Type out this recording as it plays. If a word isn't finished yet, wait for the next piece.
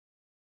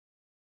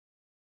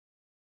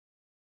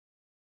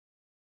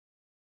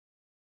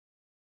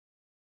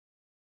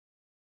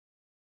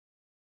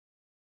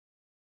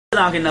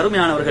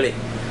அருமையானவர்களே,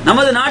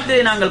 நமது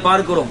நாட்டிலே நாங்கள்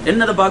பார்க்கிறோம்.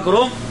 என்னதை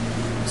பார்க்கிறோம்?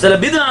 சில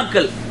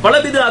பித்ஆக்கள், பல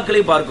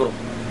பித்ஆக்களை பார்க்கிறோம்.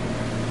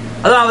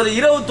 அதாவது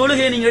இரவு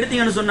தொழுகையை நீங்க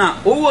எடுத்தீங்கன்னு சொன்னா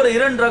ஒவ்வொரு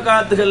 2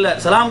 ரக்காத்துகள்ல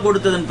சலாம்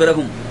கொடுத்ததன்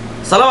பிறகும்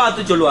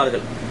ஸலவாத்து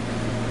சொல்வார்கள்.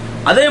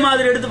 அதே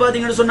மாதிரி எடுத்து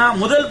பாத்தீங்கன்னு சொன்னா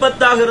முதல்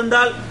 10ஆக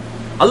இருந்தால்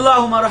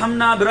அல்லாஹும்ம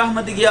ரஹம்னா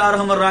பிரஹ்மதிக யா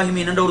அர்ஹமர்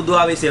ராஹிமீன் என்ற ஒரு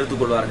துஆவை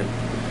சேர்த்துக் கொள்வார்கள்.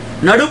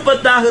 நடு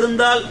 10ஆக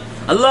இருந்தால்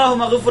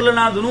அல்லாஹும்ம அக்ஃபிர்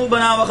லனா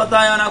துனூபனா வ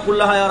கதாயானா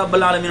குல்லஹா யா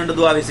ரப்பல் ஆலமீன் என்ற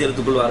துஆவை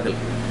சேர்த்துக் கொள்வார்கள்.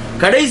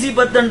 கடைசி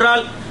 10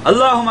 என்றால்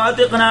அல்லாஹும்ம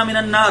ஆத்திக்னா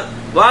மினன் நார்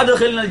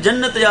வஅத்கில்னல்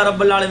ஜன்னத யா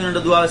ரப்பல் ஆலமீன்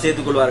என்ற துஆவை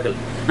சேர்த்துக் கொள்வார்கள்.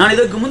 நான்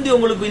இதற்கு முந்தி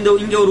உங்களுக்கு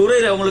இங்க ஒரு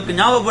உரையில உங்களுக்கு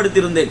ஞாபகப்படுத்தி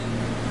இருந்தேன்.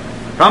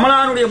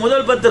 ரமலானுடைய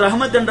முதல் 10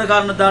 ரஹ்மத் என்ற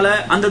காரணத்தால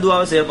அந்த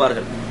துஆவை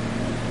சேர்ப்பார்கள்.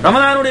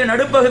 ரமலானுடைய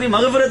நடுப்பகுதி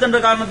மக்ஃபிரத் என்ற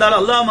காரணத்தால்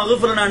அல்லாஹ்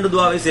மக்ஃபிரனா என்ற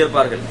துஆவை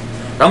சேர்ப்பார்கள்.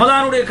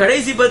 ரமலானுடைய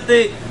கடைசி 10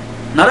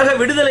 நரக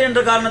விடுதலை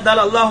என்ற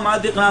காரணத்தால் அல்லாஹும்ம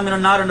ஆத்திக்னா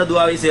மினன் நார் என்ற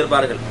துஆவை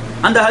சேர்ப்பார்கள்.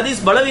 அந்த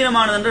ஹதீஸ்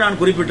பலவீனமானது என்று நான்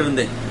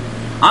குறிப்பிட்டிருந்தேன்.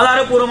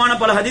 ஆதாரபூர்வமான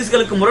பல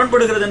ஹதீஸ்களுக்கு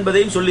முரண்படுகிறது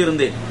என்பதையும்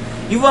சொல்லியிருந்தேன்.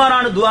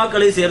 இவ்வாறான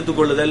துஆக்களை சேர்த்துக்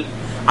கொள்ளுதல்,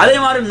 அதே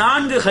மாதிரி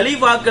 4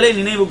 ஹலீஃபாக்களை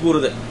நினைவு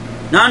கூறுதல்,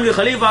 4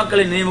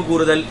 ஹலீஃபாக்களை நினைவு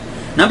கூறுதல்,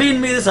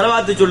 நபியின் மீது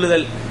ஸலவாத்து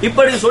சொல்லுதல்,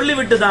 இப்படி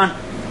சொல்லிவிட்டு தான்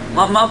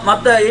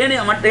மற்ற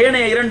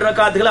ஏனைய 2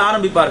 ரக்காத்துகளை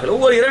ஆரம்பிப்பார்கள்.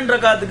 ஒவ்வொரு 2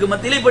 ரக்காத்துக்கு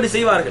மத்தியில் இப்படி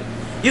செய்வார்கள்.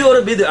 இது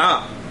ஒரு பித்ஆ,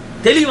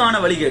 தெளிவான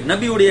வழிகேடு.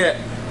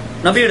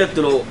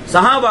 நபியிடத்திலோ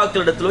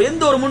சஹாபாக்களிடத்திலோ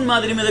எந்த ஒரு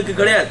முன்மாதிரியும் இதற்கு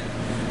கிடையாது.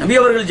 நபி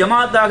அவர்கள்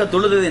ஜமாத்தாக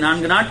தொழுதது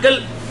 4 நாட்கள்,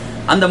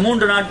 அந்த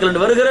 3 நாட்கள்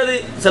என்று வருகிறது,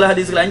 சில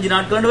ஹதீஸ்கள் 5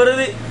 நாட்கள் என்று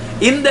வருது.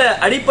 இந்த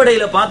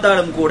அடிப்படையில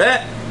பார்த்தாலும் கூட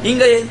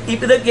இங்க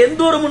இதற்கு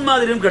எந்த ஒரு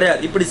முன்மாதிரியும்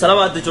கிடையாது. இப்படி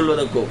ஸலவாத்து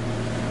சொல்வதற்கோ,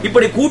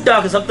 இப்படி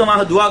கூட்டாக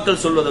சப்தமாக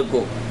துஆக்கள்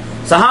சொல்வதற்கோ,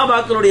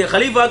 சஹாபாக்களுடைய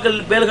கலீஃபாக்கள்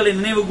பெயர்களை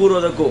நினைவு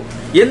கூறுவதற்கோ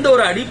எந்த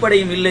ஒரு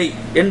அடிப்படையும் இல்லை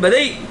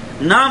என்பதை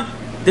நாம்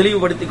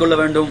தெளிவுபடுத்திக் கொள்ள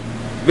வேண்டும்,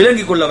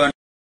 விளங்கிக் கொள்ள வேண்டும்.